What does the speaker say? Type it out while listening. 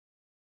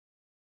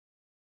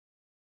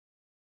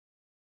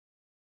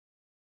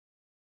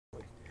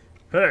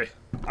Hey,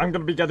 I'm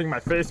gonna be getting my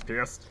face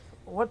pierced.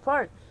 What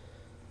part?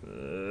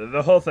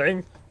 The whole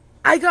thing.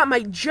 I got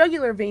my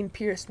jugular vein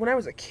pierced when I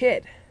was a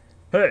kid.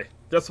 Hey,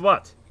 guess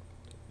what?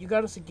 You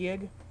got us a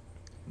gig?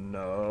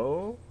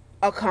 No.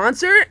 A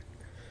concert?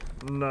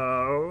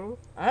 No.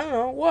 I don't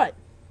know. What?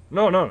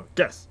 No,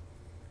 guess.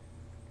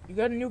 You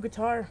got a new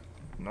guitar?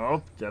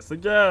 No, guess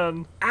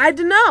again. I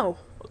don't know.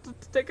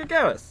 Take a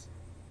guess.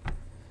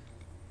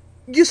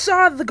 You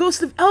saw the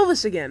ghost of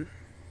Elvis again.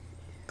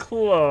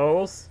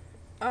 Close.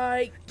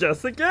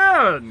 Guess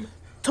again.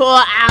 2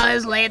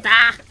 hours later.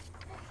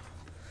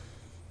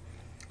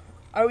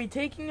 Are we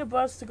taking a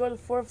bus to go to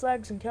Four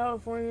Flags in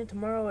California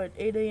tomorrow at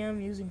 8 a.m.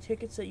 using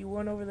tickets that you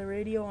won over the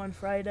radio on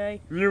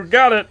Friday? You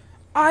got it.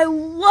 I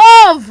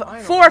love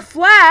Four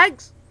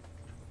Flags.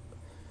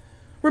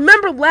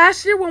 Remember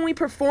last year when we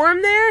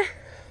performed there?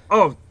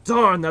 Oh,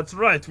 darn, that's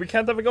right. We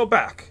can't ever go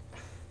back.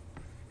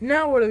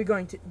 Now what are we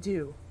going to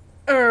do?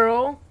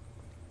 Earl.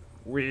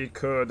 We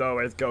could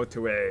always go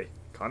to a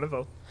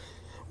carnival.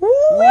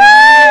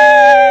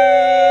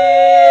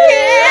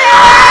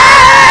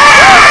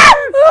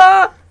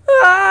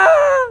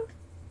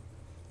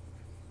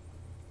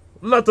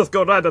 Let us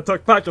go ride a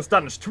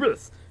Turkmenistan's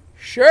twist.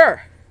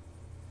 Sure.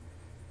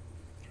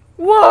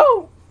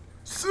 Whoa!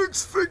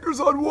 6 fingers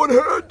on one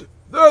hand.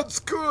 That's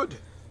good.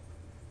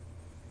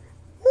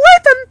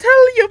 Wait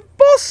until your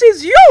boss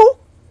is you.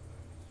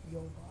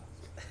 Yo,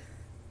 boss.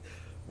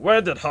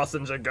 Where did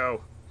Hossinger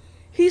go?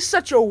 He's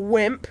such a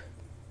wimp.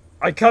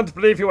 I can't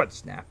believe he went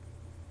snap.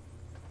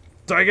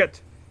 Dang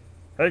it.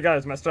 Hey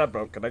guys, my strap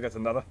broke. Can I get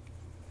another?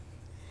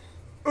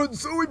 And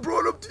so we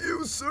brought up to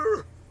you,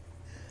 sir.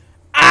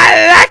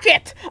 I like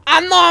it.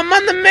 I know I'm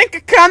gonna make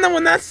a corner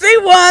when I see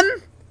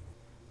one.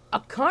 A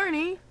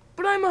carny?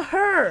 But I'm a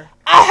her.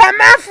 A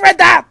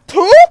hermaphrodite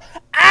too?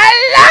 I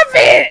love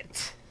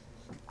it.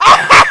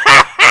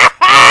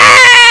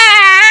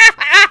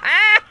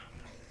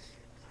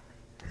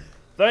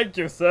 Thank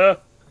you, sir.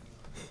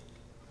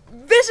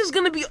 This is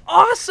gonna be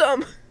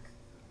awesome.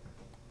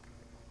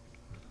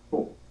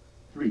 4,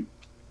 3,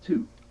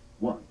 2,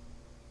 1.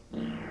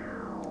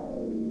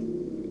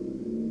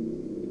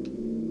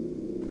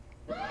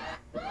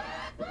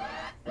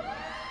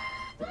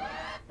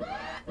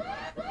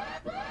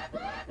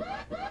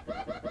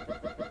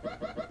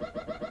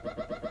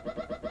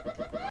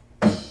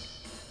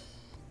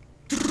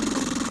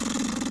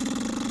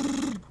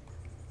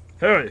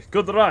 Harry,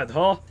 good ride,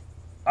 huh?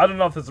 I don't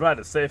know if this ride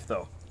is safe,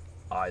 though.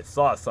 I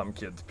saw some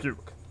kids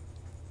puke.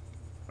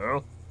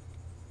 Well,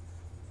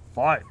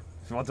 fine.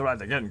 If you want to ride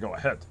again, go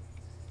ahead.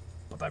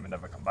 But I may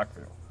never come back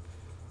for you.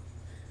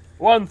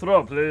 1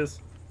 throw, please.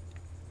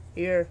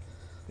 Here,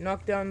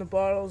 knock down the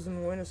bottles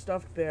and win a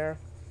stuffed bear.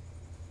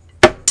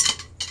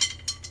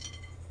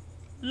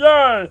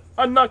 Yay!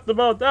 I knocked them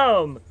all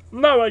down.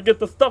 Now I get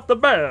to stuff the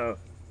bear.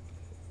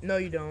 No,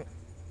 you don't.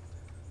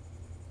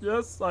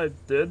 Yes, I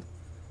did.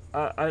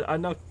 I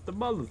knocked the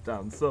bottles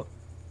down, so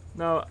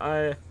now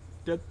I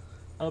get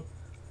a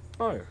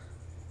bear.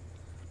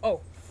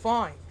 Oh,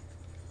 fine.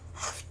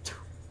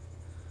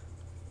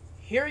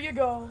 Here you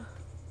go.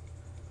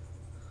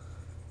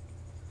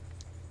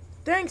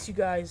 Thanks, you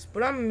guys,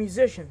 but I'm a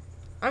musician.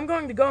 I'm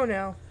going to go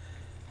now.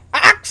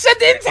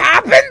 Accidents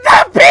happen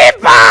to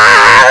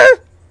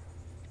people.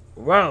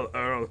 Well,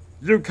 Earl,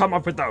 you come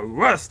up with the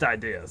worst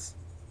ideas.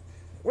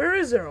 Where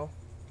is Earl?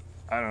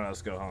 I don't know,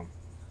 let's go home.